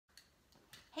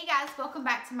Hey guys, welcome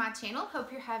back to my channel.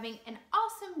 Hope you're having an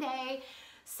awesome day.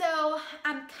 So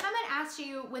I'm coming at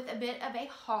you with a bit of a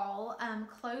haul,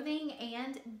 clothing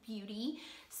and beauty.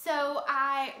 So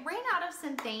I ran out of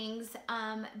some things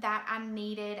that I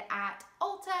needed at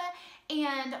Ulta,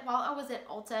 and while I was at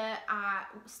Ulta, I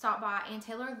stopped by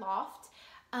Taylor Loft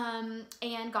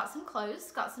and got some clothes,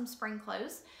 got some spring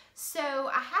clothes. So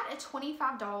I had a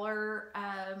 $25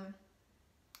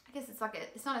 I guess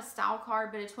it's not a style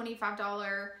card, but a $25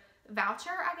 voucher,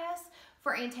 I guess,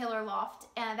 for Taylor Loft,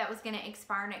 and that was going to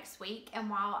expire next week. And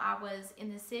while I was in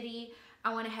the city,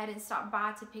 I went ahead and stopped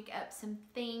by to pick up some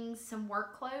things, some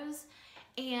work clothes,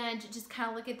 and just kind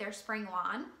of look at their spring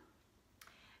line.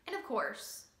 And of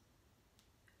course,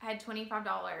 I had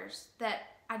 $25 that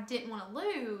I didn't want to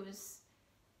lose,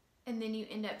 and then you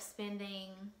end up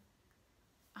spending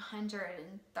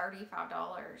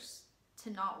 $135 to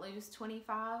not lose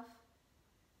 25.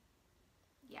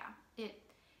 Yeah,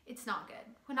 it's not good.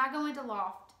 When I go into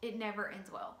Loft, it never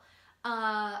ends well.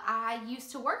 I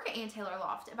used to work at Taylor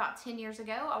Loft about 10 years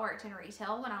ago. I worked in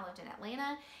retail when I lived in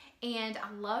Atlanta, and I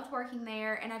loved working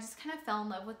there, and I just kind of fell in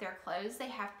love with their clothes. They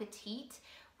have petite,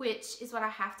 which is what I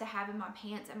have to have in my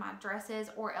pants and my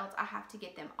dresses, or else I have to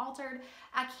get them altered.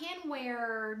 I can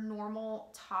wear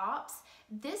normal tops.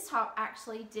 This top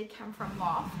actually did come from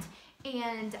Loft,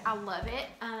 and I love it.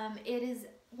 It is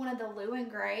one of the Blue and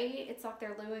Gray. It's like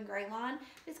their Blue and Gray line.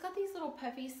 It's got these little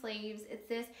puffy sleeves. It's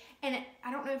this, and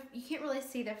I don't know if you can't really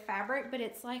see the fabric, but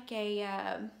it's like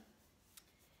a,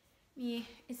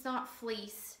 it's not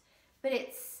fleece, but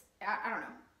it's, I don't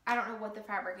know. I don't know what the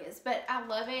fabric is, but I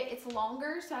love it. It's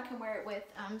longer, so I can wear it with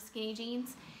skinny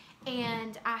jeans,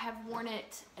 and I have worn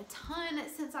it a ton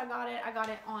since I got it. I got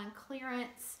it on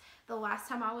clearance the last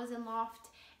time I was in Loft,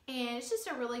 and it's just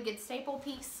a really good staple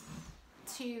piece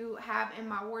to have in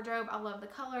my wardrobe. I love the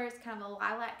color. It's kind of a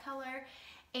lilac color,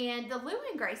 and the Blue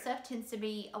and Gray stuff tends to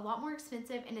be a lot more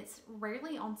expensive, and it's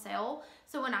rarely on sale.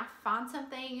 So when I find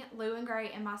something Blue and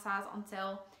Gray in my size on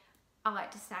sale, I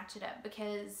like to snatch it up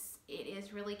because it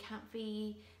is really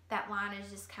comfy. That line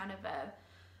is just kind of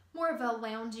more of a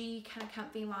loungy kind of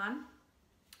comfy line.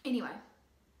 Anyway,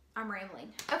 I'm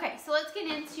rambling. Okay, so let's get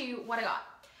into what I got.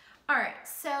 All right,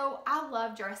 so I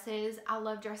love dresses. I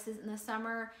love dresses in the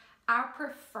summer. I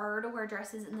prefer to wear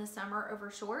dresses in the summer over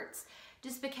shorts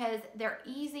just because they're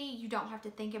easy. You don't have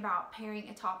to think about pairing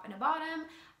a top and a bottom.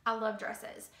 I love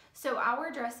dresses. So I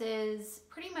wear dresses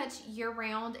pretty much year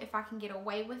round if I can get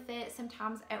away with it.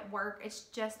 Sometimes at work it's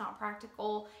just not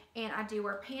practical, and I do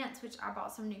wear pants, which I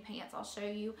bought some new pants I'll show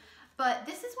you. But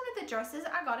this is one of the dresses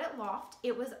I got at Loft.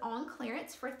 It was on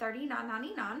clearance for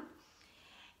 $39.99,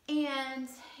 and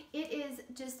it is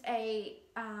just a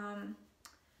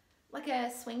like a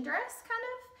swing dress kind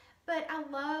of. But I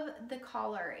love the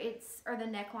collar, or the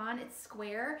neckline, it's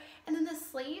square, and then the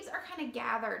sleeves are kind of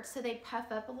gathered, so they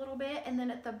puff up a little bit, and then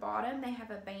at the bottom they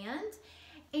have a band,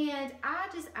 and I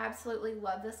just absolutely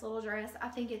love this little dress. I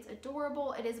think it's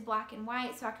adorable. It is black and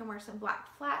white, so I can wear some black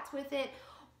flats with it,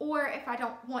 or if I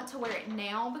don't want to wear it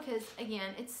now, because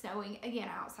again, it's snowing again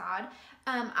outside,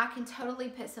 I can totally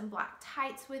put some black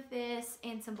tights with this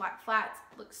and some black flats.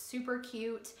 It looks super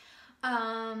cute.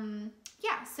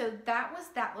 Yeah, so that was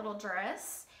that little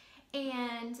dress.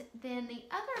 And then the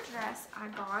other dress I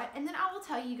got, and then I will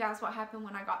tell you guys what happened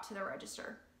when I got to the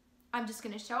register. I'm just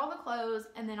going to show all the clothes,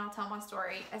 and then I'll tell my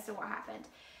story as to what happened.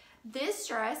 This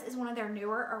dress is one of their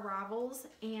newer arrivals,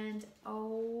 and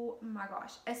oh my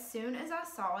gosh, as soon as I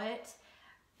saw it,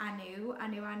 I knew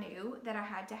that I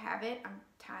had to have it. I'm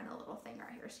tying the little thing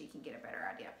right here so you can get a better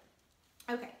idea.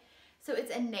 Okay. So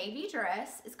it's a navy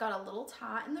dress. It's got a little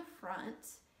tie in the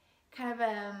front, kind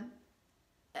of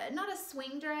not a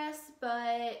swing dress,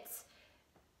 but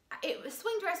it was a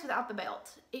swing dress without the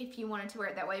belt if you wanted to wear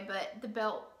it that way, but the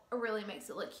belt really makes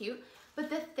it look cute.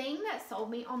 But the thing that sold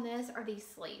me on this are these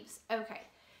sleeves. Okay,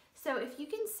 so if you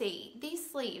can see, these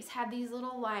sleeves have these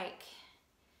little like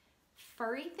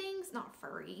furry things, not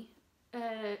furry,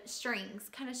 strings,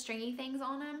 kind of stringy things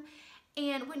on them.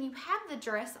 And when you have the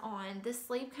dress on, the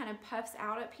sleeve kind of puffs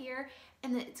out up here,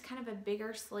 and then it's kind of a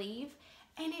bigger sleeve,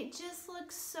 and it just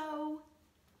looks so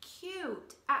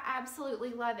cute. I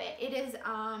absolutely love it. It is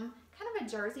kind of a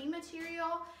jersey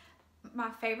material, my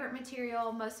favorite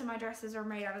material. Most of my dresses are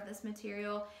made out of this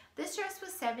material. This dress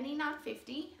was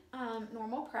 $79.50,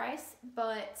 normal price,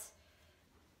 but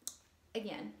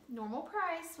again, normal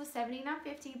price was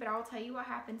 $79.50, but I'll tell you what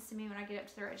happens to me when I get up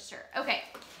to the register. Okay.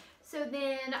 So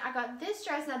then I got this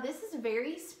dress. Now this is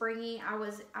very springy. I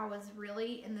was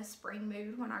really in the spring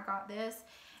mood when I got this,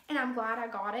 and I'm glad I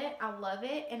got it. I love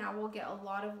it, and I will get a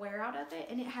lot of wear out of it,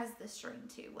 and it has the string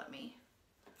too. Let me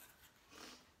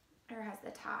or has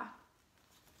the tie.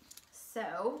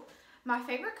 So my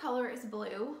favorite color is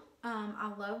blue.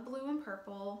 I love blue and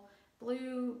purple.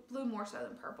 Blue more so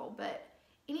than purple, but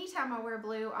anytime I wear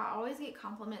blue, I always get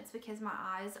compliments because my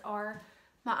eyes are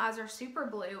super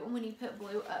blue, and when you put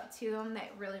blue up to them, that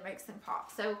really makes them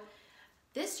pop. So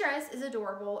this dress is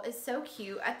adorable. It's so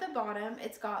cute. At the bottom,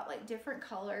 it's got like different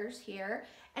colors here,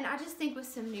 and I just think with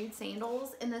some nude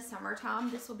sandals in the summertime,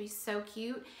 this will be so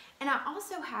cute. And I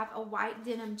also have a white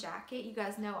denim jacket. You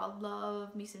guys know I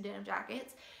love me some denim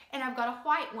jackets. And I've got a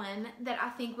white one that I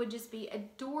think would just be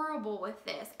adorable with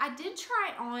this. I did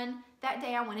try it on that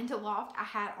day I went into Loft. I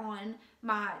had on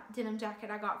my denim jacket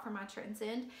I got from my Trends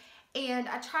End. And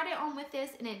I tried it on with this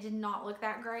and it did not look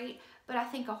that great. But I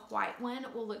think a white one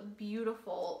will look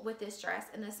beautiful with this dress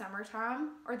in the summertime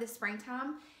or the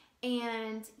springtime.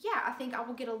 And yeah, I think I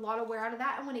will get a lot of wear out of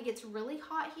that. And when it gets really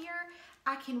hot here,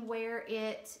 I can wear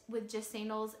it with just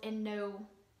sandals and no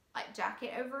like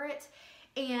jacket over it.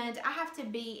 And I have to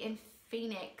be in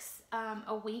Phoenix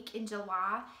a week in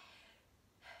July.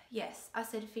 Yes, I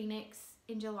said Phoenix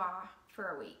in July for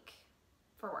a week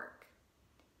for work.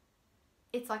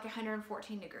 It's like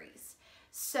 114 degrees.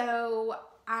 So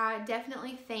I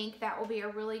definitely think that will be a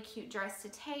really cute dress to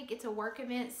take. It's a work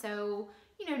event, so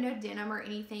you know, no denim or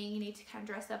anything. You need to kind of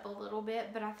dress up a little bit,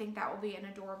 but I think that will be an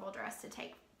adorable dress to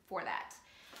take for that.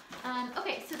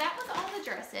 Okay, so that was all the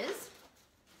dresses.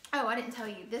 Oh, I didn't tell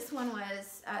you. This one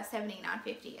was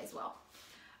 $79.50 as well.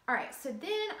 All right, so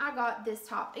then I got this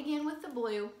top again with the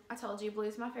blue. I told you blue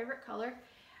is my favorite color.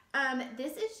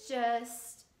 This is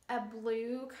just a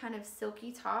blue kind of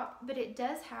silky top, but it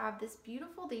does have this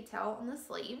beautiful detail on the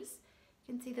sleeves.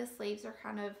 You can see the sleeves are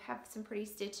kind of have some pretty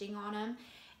stitching on them.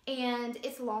 And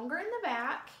it's longer in the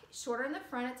back, shorter in the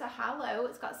front. It's a high-low.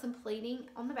 It's got some pleating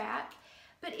on the back,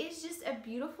 but it's just a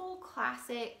beautiful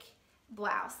classic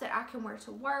blouse that I can wear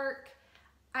to work.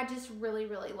 I just really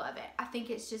love it. I think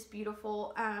it's just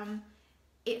beautiful.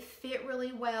 It fit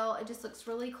really well. It just looks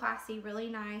really classy, really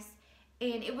nice,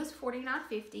 and it was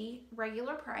 $49.50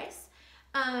 regular price.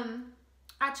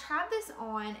 I tried this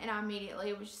on and I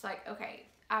immediately was just like, okay,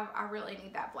 I really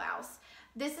need that blouse.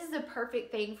 This is the perfect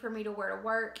thing for me to wear to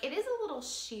work. It is a little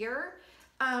sheer,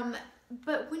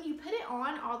 but when you put it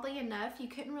on, oddly enough, you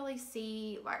couldn't really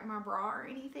see like my bra or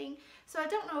anything. So I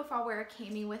don't know if I'll wear a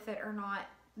cami with it or not,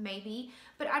 maybe.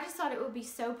 But I just thought it would be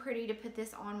so pretty to put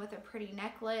this on with a pretty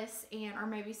necklace and or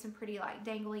maybe some pretty like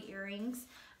dangly earrings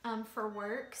for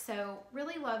work. So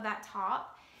really love that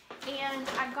top. And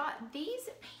I got these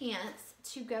pants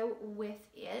to go with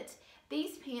it.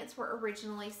 These pants were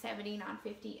originally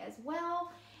 $79.50 as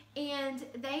well. And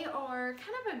they are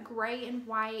kind of a gray and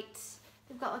white.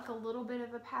 They've got like a little bit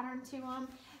of a pattern to them.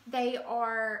 They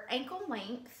are ankle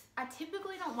length. I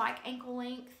typically don't like ankle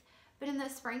length, but in the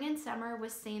spring and summer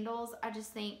with sandals, I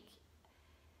think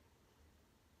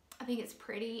it's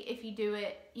pretty. If you do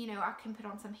it, you know, I can put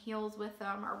on some heels with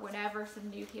them or whatever, some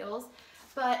nude heels.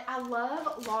 But I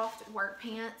love Loft work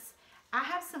pants. I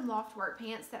have some Loft work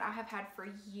pants that I have had for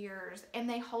years and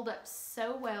they hold up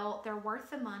so well. They're worth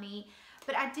the money,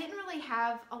 but I didn't really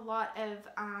have a lot of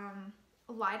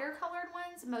lighter colored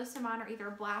ones. Most of mine are either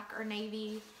black or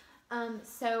navy.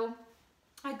 So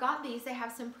I got these. They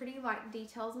have some pretty light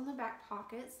details in the back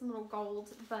pockets, some little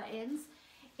gold buttons.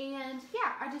 And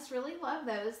yeah, I just really love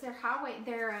those. They're high waist.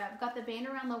 They're got the band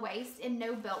around the waist and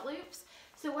no belt loops.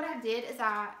 So what I did is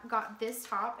I got this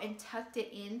top and tucked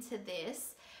it into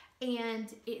this,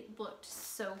 and it looked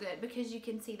so good because you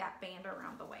can see that band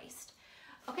around the waist.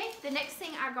 Okay, the next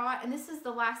thing I got, and this is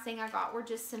the last thing I got, were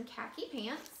just some khaki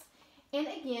pants. And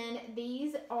again,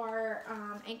 these are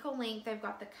ankle length. They've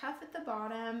got the cuff at the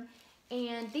bottom,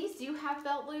 and these do have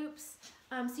belt loops.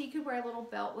 So you could wear a little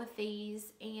belt with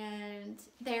these, and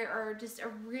they are just a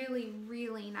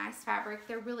really nice fabric.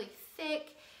 They're really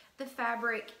thick. The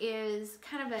fabric is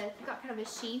got kind of a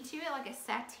sheen to it, like a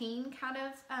sateen kind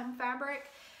of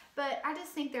fabric. But I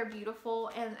just think they're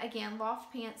beautiful. And again,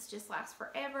 Loft pants just last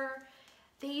forever.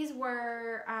 These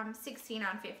were $16.50.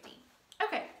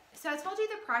 Okay, so I told you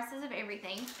the prices of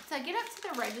everything. So I get up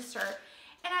to the register,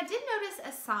 and I did notice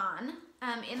a sign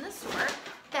in the store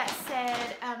that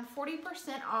said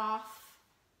 40% off.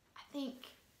 I think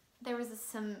there was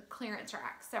some clearance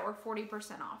racks that were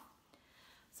 40% off.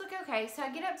 So like, okay, so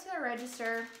I get up to the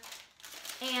register,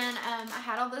 and I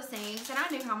had all those things, and I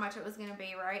knew how much it was going to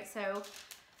be, right? So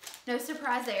no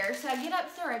surprise there. So I get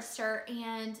up to the register,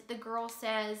 and the girl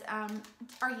says,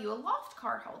 are you a Loft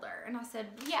card holder? And I said,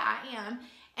 yeah, I am.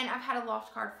 And I've had a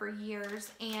Loft card for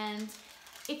years. And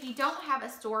if you don't have a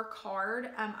store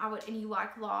card, and you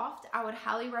like Loft, I would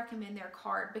highly recommend their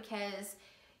card because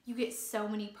you get so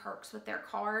many perks with their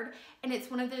card. And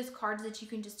it's one of those cards that you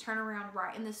can just turn around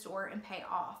right in the store and pay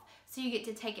off. So you get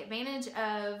to take advantage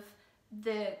of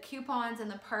the coupons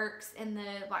and the perks and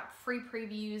the like free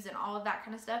previews and all of that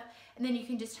kind of stuff. And then you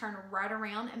can just turn right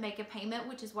around and make a payment,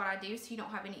 which is what I do, so you don't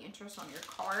have any interest on your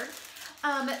card. So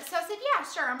I said, yeah,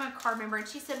 sure, I'm a card member. And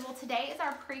she said, well, today is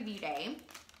our preview day.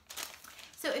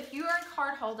 So if you are a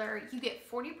card holder, you get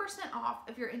 40% off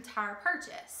of your entire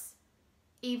purchase.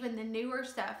 Even the newer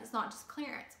stuff is not just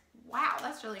clearance. Wow,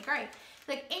 that's really great.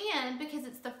 Like, and because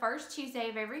it's the first Tuesday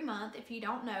of every month, if you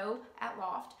don't know, at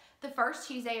Loft, the first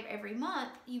Tuesday of every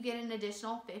month, you get an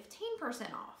additional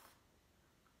 15% off.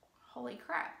 Holy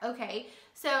crap. Okay,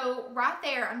 so right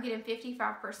there, I'm getting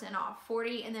 55% off,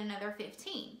 40 and then another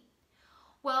 15.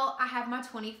 Well, I have my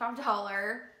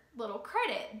 $25 little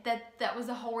credit. That was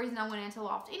the whole reason I went into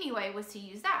Loft anyway, was to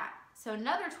use that. So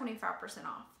another 25%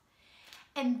 off.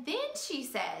 And then she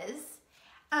says,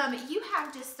 you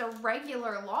have just a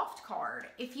regular Loft card.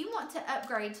 If you want to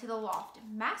upgrade to the Loft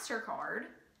MasterCard,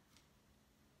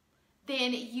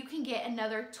 then you can get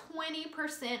another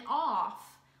 20%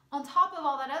 off on top of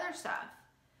all that other stuff.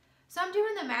 So I'm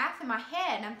doing the math in my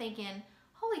head and I'm thinking,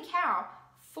 holy cow,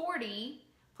 40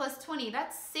 plus 20,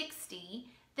 that's 60.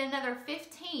 Then another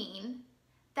 15,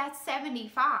 that's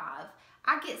 75.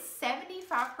 I get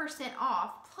 75%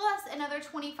 off plus another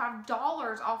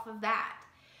 $25 off of that.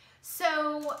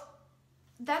 So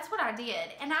that's what I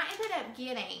did. And I ended up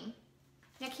getting,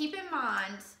 now keep in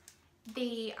mind,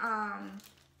 the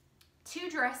 2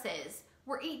 dresses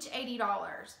were each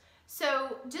 $80.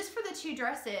 So just for the 2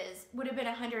 dresses would have been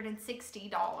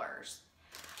 $160.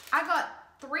 I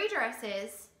got 3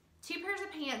 dresses, 2 pairs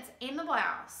of pants, and the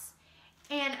blouse.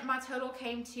 And my total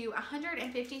came to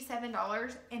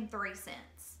 $157.03.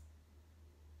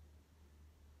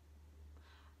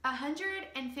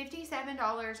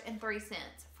 $157.03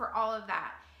 for all of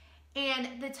that.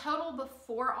 And the total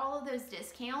before all of those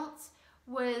discounts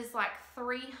was like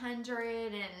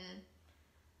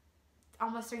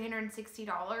almost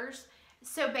 $360.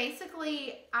 So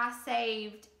basically I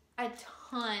saved a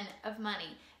ton of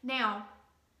money. Now,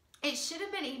 it should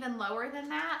have been even lower than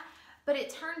that, but it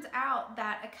turns out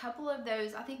that a couple of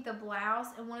those, I think the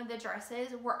blouse and one of the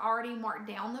dresses, were already marked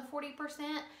down the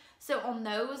 40%. So on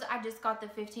those, I just got the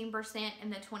 15%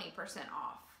 and the 20%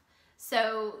 off.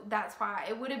 So that's why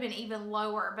it would have been even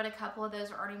lower, but a couple of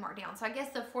those are already marked down. So I guess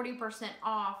the 40%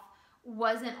 off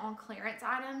wasn't on clearance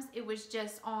items. It was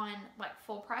just on like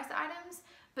full price items.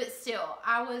 But still,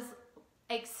 I was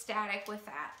ecstatic with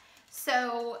that.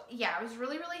 So yeah, I was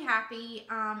really, really happy.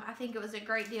 I think it was a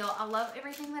great deal. I love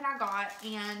everything that I got.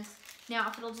 And now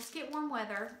if it'll just get warm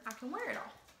weather, I can wear it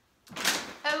all.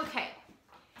 Okay.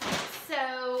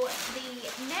 So the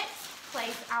next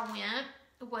place I went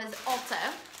was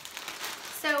Ulta.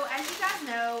 So as you guys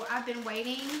know, I've been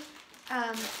waiting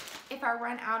if I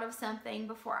run out of something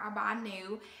before I buy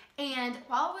new. And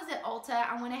while I was at Ulta,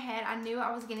 I went ahead. I knew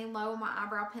I was getting low on my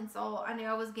eyebrow pencil. I knew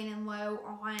I was getting low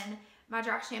on my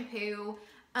dry shampoo.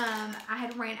 I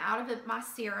had ran out of my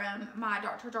serum, my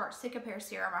Dr. Jart Cicapair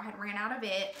serum. I had ran out of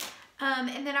it.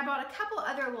 And then I bought a couple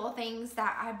other little things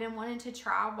that I've been wanting to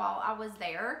try while I was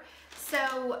there.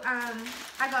 So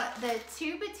I got the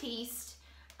 2 Batiste.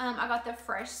 I got the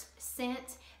fresh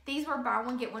scent. These were buy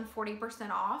one, get one 40%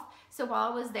 off. So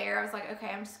while I was there, I was like, okay,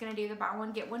 I'm just going to do the buy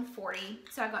one, get one 40.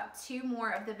 So I got 2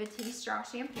 more of the Batiste dry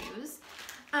shampoos.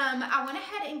 I went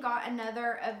ahead and got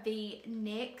another of the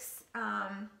NYX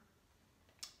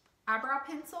eyebrow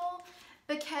pencil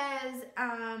because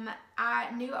I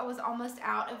knew I was almost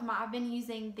out of I've been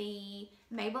using the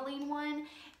Maybelline one,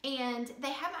 and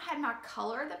they haven't had my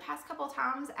color the past couple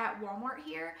times at Walmart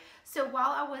here. So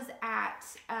while I was at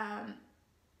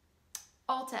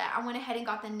Ulta, I went ahead and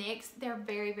got the NYX. They're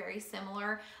very, very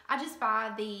similar. I just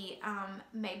buy the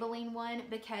Maybelline one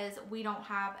because we don't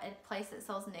have a place that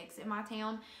sells NYX in my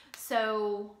town.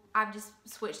 So I've just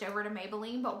switched over to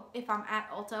Maybelline. But if I'm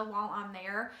at Ulta while I'm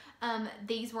there,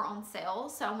 these were on sale.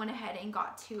 So I went ahead and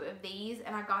got 2 of these.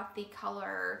 And I got the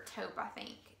color taupe, I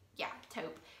think. Yeah,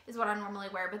 taupe is what I normally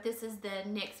wear. But this is the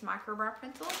NYX Micro Brow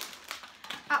Pencil.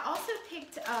 I also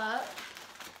picked up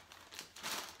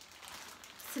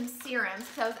some serums.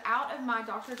 So I was out of my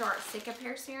Dr. Jart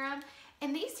Cicapair serum,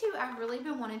 and these 2 I've really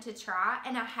been wanting to try,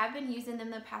 and I have been using them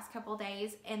the past couple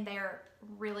days, and they're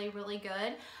really, really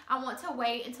good. I want to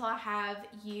wait until I have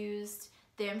used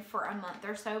them for a month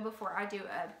or so before I do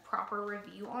a proper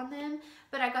review on them.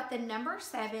 But I got the number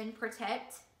 7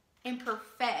 Protect and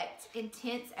Perfect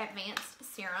Intense Advanced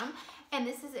Serum, and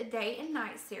this is a day and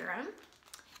night serum,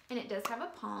 and it does have a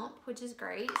pump, which is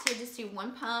great. So just do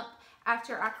 1 pump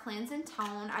After I cleanse and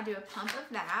tone, I do a pump of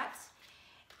that.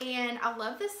 And I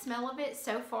love the smell of it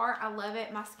so far. I love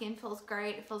it. My skin feels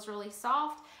great. It feels really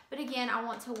soft. But again, I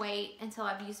want to wait until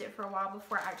I've used it for a while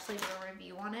before I actually do a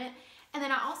review on it. And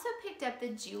then I also picked up the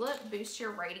Julep Boost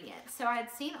Your Radiance. So I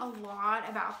had seen a lot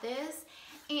about this,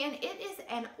 and it is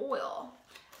an oil.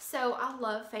 So I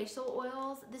love facial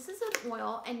oils. This is an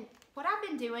oil, and what I've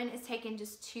been doing is taking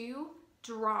just 2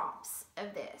 drops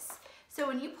of this. So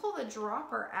when you pull the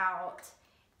dropper out,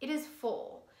 it is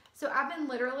full. So I've been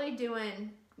literally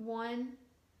doing 1,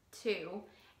 2,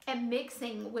 and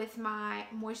mixing with my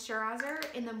moisturizer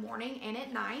in the morning and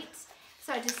at night.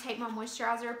 So I just take my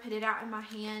moisturizer, put it out in my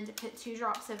hand, put 2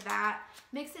 drops of that,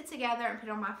 mix it together and put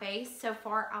it on my face. So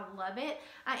far, I love it.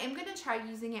 I am gonna try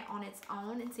using it on its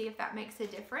own and see if that makes a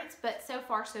difference, but so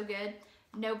far so good.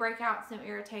 No breakouts, no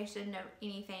irritation, no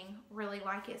anything. Really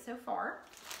like it so far.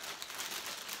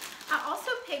 I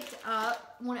also picked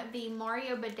up one of the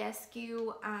Mario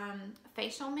Badescu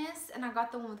facial mists, and I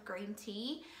got the one with green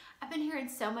tea. I've been hearing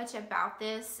so much about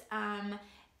this.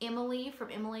 Emily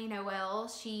from Emily Noel,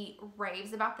 she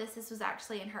raves about this. This was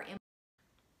actually in her,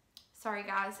 sorry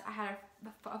guys, I had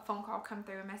a phone call come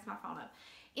through and messed my phone up.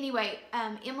 Anyway,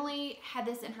 Emily had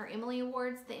this in her Emily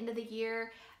Awards at the end of the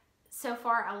year. So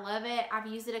far, I love it. I've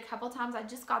used it a couple times. I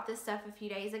just got this stuff a few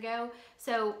days ago.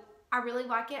 So I really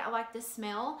like it. I like the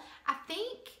smell. I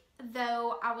think,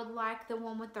 though, I would like the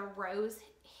one with the rose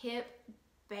hip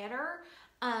better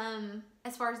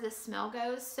as far as the smell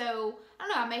goes. So I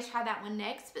don't know, I may try that one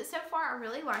next, but so far I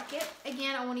really like it.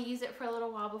 Again, I want to use it for a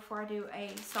little while before I do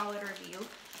a solid review.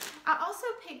 I also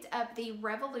picked up the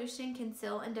Revolution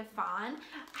Conceal and Define.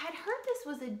 I had heard this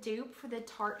was a dupe for the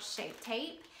Tarte Shape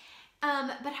Tape, but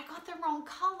I got the wrong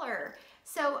color.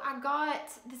 So I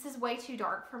got, this is way too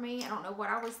dark for me. I don't know what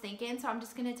I was thinking, so I'm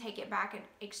just going to take it back and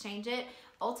exchange it.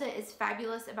 Ulta is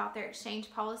fabulous about their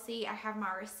exchange policy. I have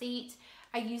my receipt.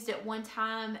 I used it one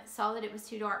time, saw that it was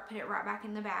too dark, put it right back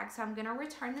in the bag. So I'm going to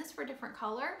return this for a different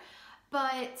color,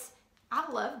 but I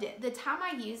loved it. The time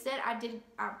I used it, I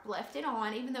left it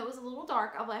on, even though it was a little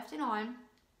dark, I left it on,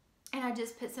 and I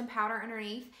just put some powder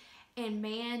underneath, and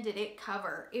man, did it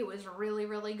cover. It was really,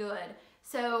 really good.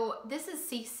 So this is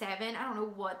C7. I don't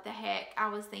know what the heck I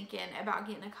was thinking about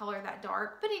getting a color that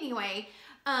dark, but anyway,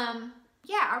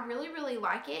 yeah, I really, really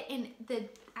like it, and the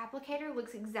applicator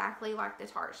looks exactly like the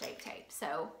Tarte Shape Tape.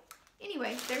 So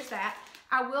anyway, there's that.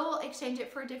 I will exchange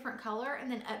it for a different color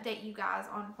and then update you guys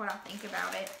on what I think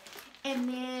about it. And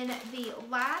then the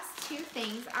last 2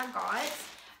 things I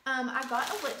got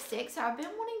a lipstick. So I've been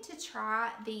wanting to try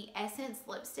the Essence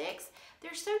lipsticks.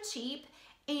 They're so cheap,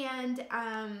 and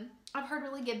I've heard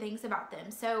really good things about them.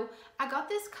 So I got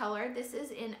this color. This is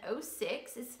in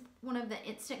 06. It's one of the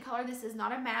instant color. This is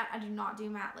not a matte. I do not do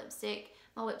matte lipstick.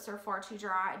 My lips are far too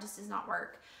dry. It just does not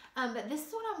work. But this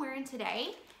is what I'm wearing today.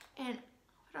 And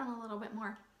put on a little bit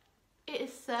more. It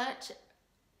is such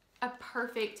a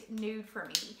perfect nude for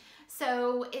me.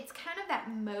 So it's kind of that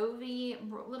mauvey,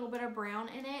 little bit of brown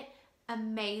in it.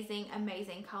 Amazing,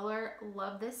 amazing color.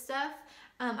 Love this stuff.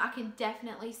 I can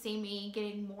definitely see me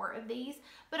getting more of these,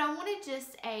 but I wanted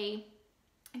just a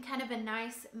kind of a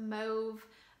nice mauve,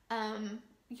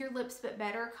 your lips but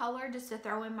better color just to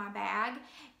throw in my bag,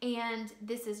 and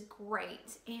this is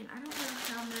great. And I don't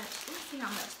know how much, let's see how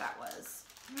much that was.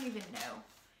 I don't even know.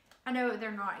 I know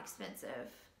they're not expensive.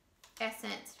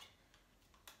 Essence,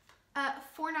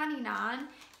 $4.99,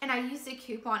 and I used a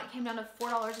coupon. It came down to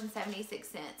 $4.76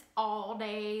 all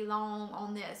day long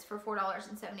on this for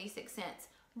 $4.76.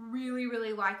 Really,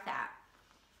 really like that.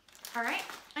 All right,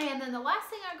 and then the last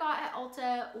thing I got at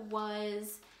Ulta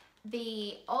was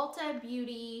the Ulta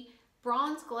Beauty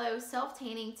Bronze Glow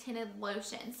Self-Tanning Tinted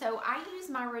Lotion. So I use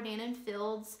my Rodan &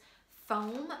 Fields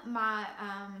foam, my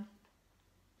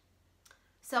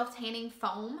self-tanning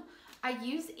foam. I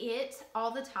use it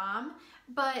all the time,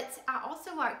 but I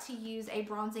also like to use a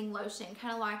bronzing lotion,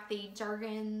 kind of like the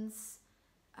Jergens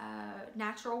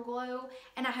Natural Glow,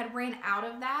 and I had ran out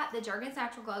of that, the Jergens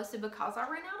Natural Glow, so because I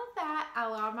ran out of that, I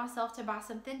allowed myself to buy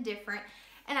something different,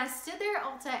 and I stood there at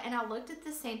Ulta, and I looked at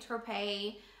the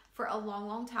Saint-Tropez for a long,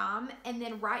 long time, and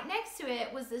then right next to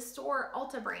it was this store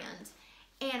Ulta brand,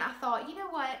 and I thought, you know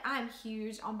what, I'm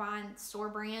huge on buying store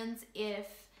brands if,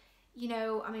 you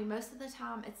know, I mean, most of the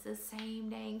time it's the same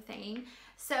dang thing.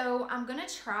 So I'm gonna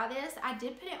try this. I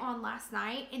did put it on last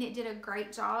night and it did a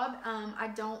great job. I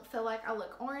don't feel like I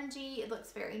look orangey. It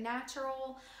looks very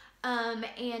natural, and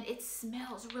it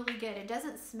smells really good. It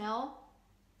doesn't smell,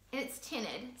 and it's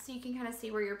tinted, so you can kind of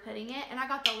see where you're putting it. And I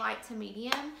got the light to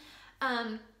medium.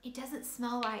 It doesn't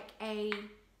smell like a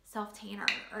self-tanner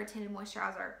or a tinted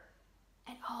moisturizer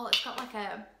at all. It's got like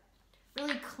a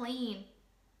really clean,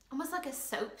 almost like a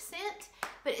soap scent,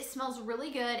 but it smells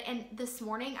really good. And this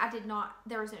morning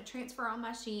there was no transfer on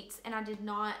my sheets, and I did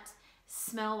not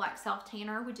smell like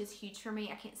self-tanner, which is huge for me.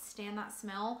 I can't stand that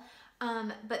smell.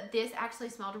 But this actually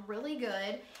smelled really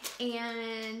good,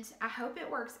 and I hope it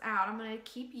works out. I'm going to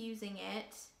keep using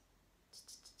it.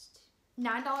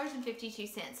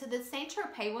 $9.52. So the Saint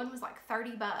Tropez one was like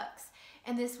 $30,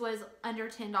 and this was under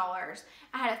 $10.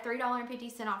 I had a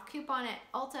 $3.50 off coupon at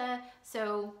Ulta,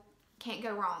 so can't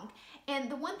go wrong.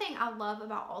 And the one thing I love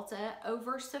about Ulta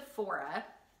over Sephora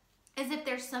is if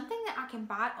there's something that I can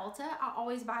buy at Ulta, I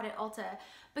always buy it at Ulta,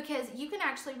 because you can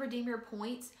actually redeem your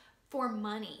points for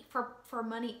money, for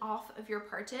money off of your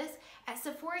purchase. At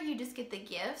Sephora, you just get the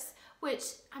gifts, which,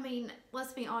 I mean,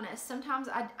 let's be honest, sometimes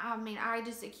I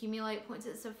just accumulate points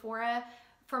at Sephora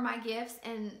for my gifts,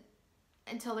 and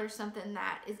until there's something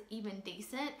that is even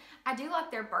decent. I do like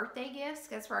their birthday gifts.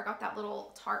 That's where I got that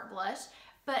little Tarte blush.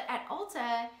 But at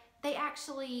Ulta,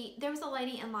 there was a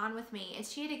lady in line with me, and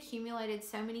she had accumulated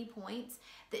so many points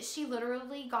that she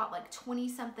literally got like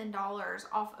 20-something dollars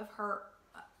off of her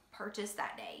purchase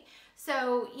that day.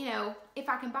 So, you know, if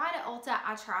I can buy it at Ulta,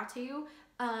 I try to,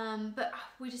 but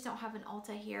we just don't have an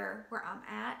Ulta here where I'm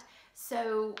at.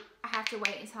 So I have to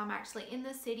wait until I'm actually in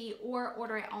the city or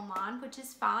order it online, which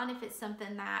is fine if it's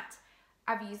something that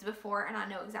I've used before and I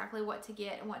know exactly what to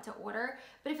get and what to order.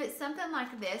 But if it's something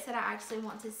like this that I actually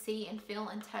want to see and feel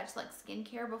and touch, like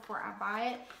skincare, before I buy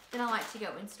it, then I like to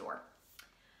go in store.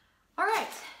 All right,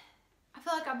 I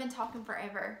feel like I've been talking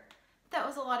forever. That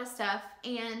was a lot of stuff,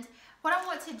 and what I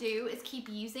want to do is keep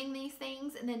using these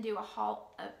things and then do a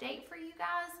haul update for you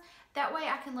guys. That way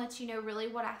I can let you know really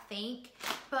what I think,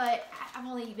 but I've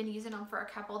only been using them for a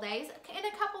couple days. In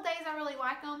a couple days I really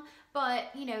like them, but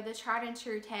you know, the tried and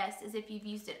true test is if you've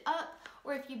used it up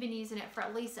or if you've been using it for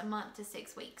at least a month to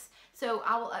 6 weeks. So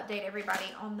I will update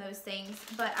everybody on those things,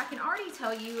 but I can already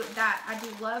tell you that I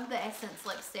do love the Essence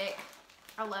lipstick.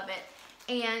 I love it.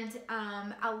 And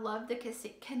I love the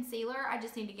concealer. I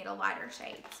just need to get a lighter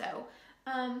shade. So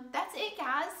that's it,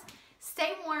 guys.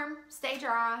 Stay warm, stay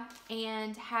dry,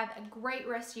 and have a great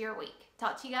rest of your week.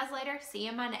 Talk to you guys later. See you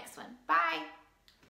in my next one. Bye.